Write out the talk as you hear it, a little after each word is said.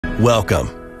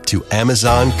Welcome to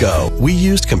Amazon Go. We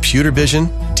used computer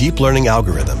vision, deep learning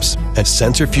algorithms, and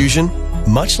sensor fusion,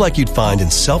 much like you'd find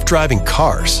in self-driving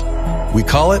cars. We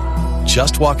call it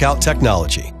Just Walk Out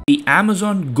technology. The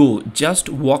Amazon Go Just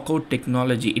Walkout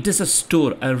technology, it is a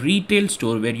store, a retail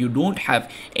store where you don't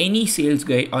have any sales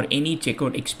guy or any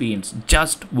checkout experience,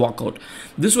 just walk out.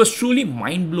 This was truly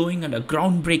mind-blowing and a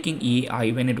groundbreaking AI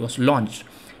when it was launched.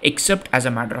 Except as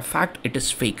a matter of fact, it is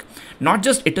fake. Not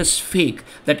just it is fake,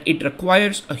 that it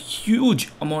requires a huge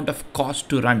amount of cost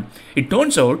to run. It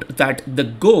turns out that the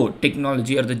Go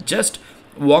technology or the Just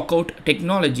Walkout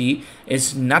technology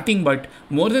is nothing but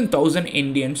more than 1,000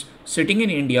 Indians sitting in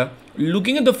India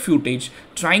looking at the footage,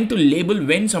 trying to label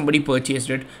when somebody purchased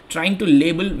it, trying to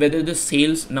label whether the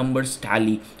sales numbers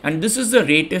tally. And this is the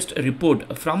latest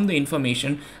report from the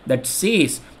information that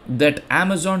says that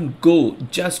Amazon Go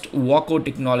Just Walkout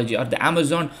technology or the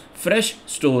Amazon Fresh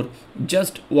Store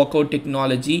Just Walkout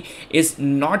technology is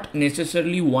not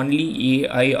necessarily only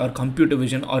AI or computer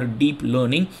vision or deep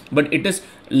learning, but it is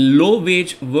low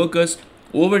wage workers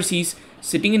overseas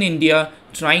sitting in India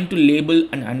trying to label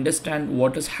and understand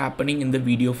what is happening in the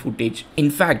video footage.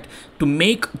 In fact, to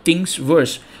make things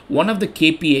worse, one of the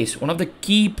KPIs, one of the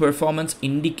key performance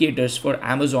indicators for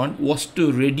Amazon was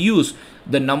to reduce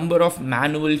the number of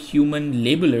manual human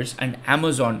labelers, and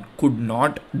Amazon could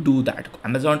not do that.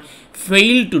 Amazon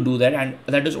failed to do that, and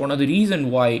that is one of the reasons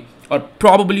why, or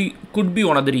probably could be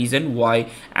one of the reasons why,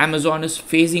 Amazon is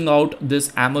phasing out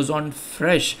this Amazon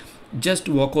Fresh Just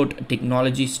Walkout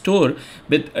technology store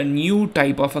with a new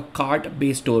type of a cart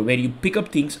based store where you pick up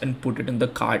things and put it in the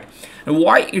cart. And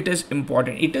why it is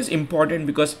important? It is important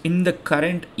because in the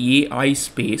current AI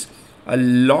space, a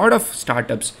lot of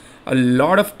startups, a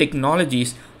lot of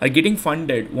technologies are getting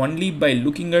funded only by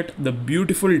looking at the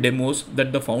beautiful demos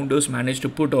that the founders managed to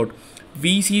put out.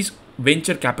 VCs,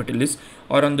 venture capitalists,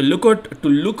 are on the lookout to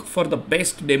look for the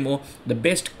best demo, the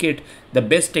best kit, the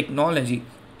best technology.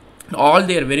 All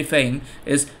they are verifying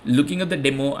is looking at the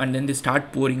demo, and then they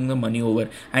start pouring the money over,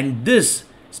 and this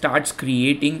starts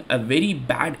creating a very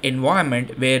bad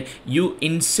environment where you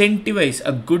incentivize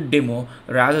a good demo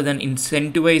rather than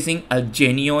incentivizing a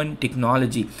genuine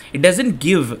technology. It doesn't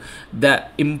give the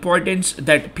importance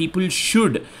that people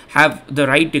should have the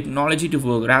right technology to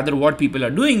work. Rather, what people are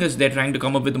doing is they're trying to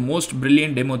come up with the most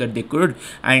brilliant demo that they could,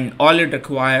 and all it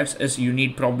requires is you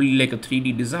need probably like a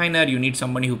 3D designer, you need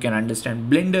somebody who can understand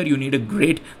Blender, you need a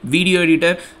great video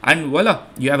editor, and voila,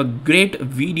 you have a great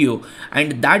video.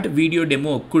 And that video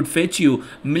demo could fetch you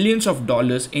millions of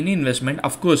dollars in investment.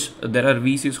 Of course, there are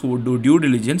VCs who would do due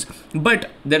diligence,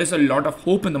 but there is a lot of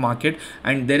hope in the market,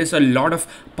 and there is a lot of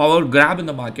power grab in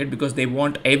the market because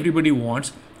everybody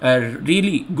wants a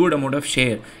really good amount of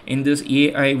share in this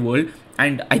AI world.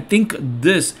 And I think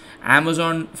this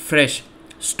Amazon Fresh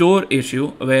store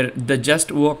issue where the Just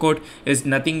Walkout is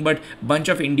nothing but bunch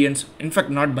of Indians, in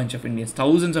fact not bunch of Indians,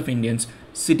 thousands of Indians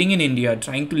sitting in India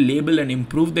trying to label and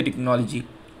improve the technology,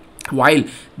 while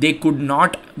they could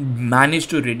not manage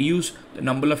to reduce the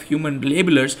number of human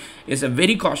labelers, is a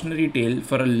very cautionary tale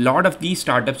for a lot of these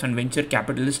startups and venture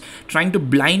capitalists trying to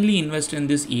blindly invest in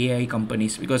these AI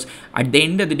companies. Because at the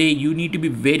end of the day, you need to be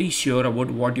very sure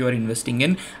about what you are investing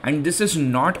in, and this is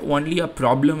not only a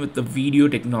problem with the video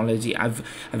technology. I've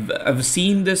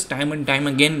seen this time and time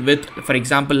again with, for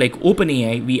example, like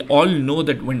OpenAI. We all know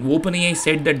that when OpenAI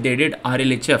said that they did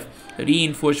RLHF,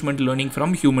 reinforcement learning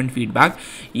from human feedback,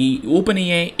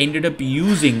 OpenAI ended up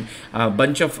using a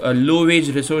bunch of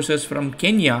low-wage resources from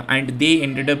Kenya, and they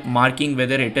ended up marking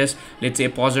whether it is, let's say,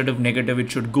 positive, negative, it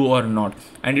should go or not.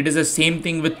 And it is the same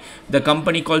thing with the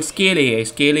company called Scale AI.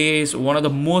 Scale AI is one of the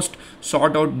most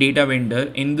sought out data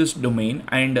vendor in this domain,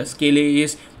 and Scale AI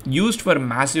is used for a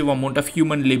massive amount of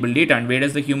human label data. And where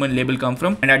does the human label come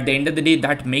from? And at the end of the day,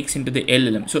 that makes into the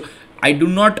LLM. So I do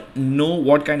not know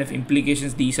what kind of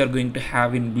implications these are going to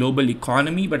have in global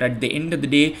economy, but at the end of the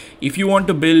day, if you want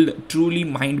to build truly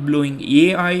mind-blowing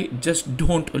AI, just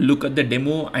don't look at the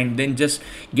demo and then just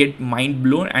get mind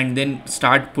blown and then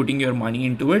start putting your money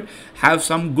into it. Have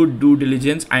some good due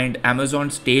diligence, and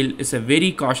Amazon's tale is a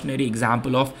very cautionary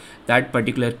example of that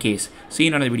particular case. See you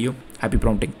in another video. Happy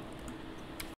prompting.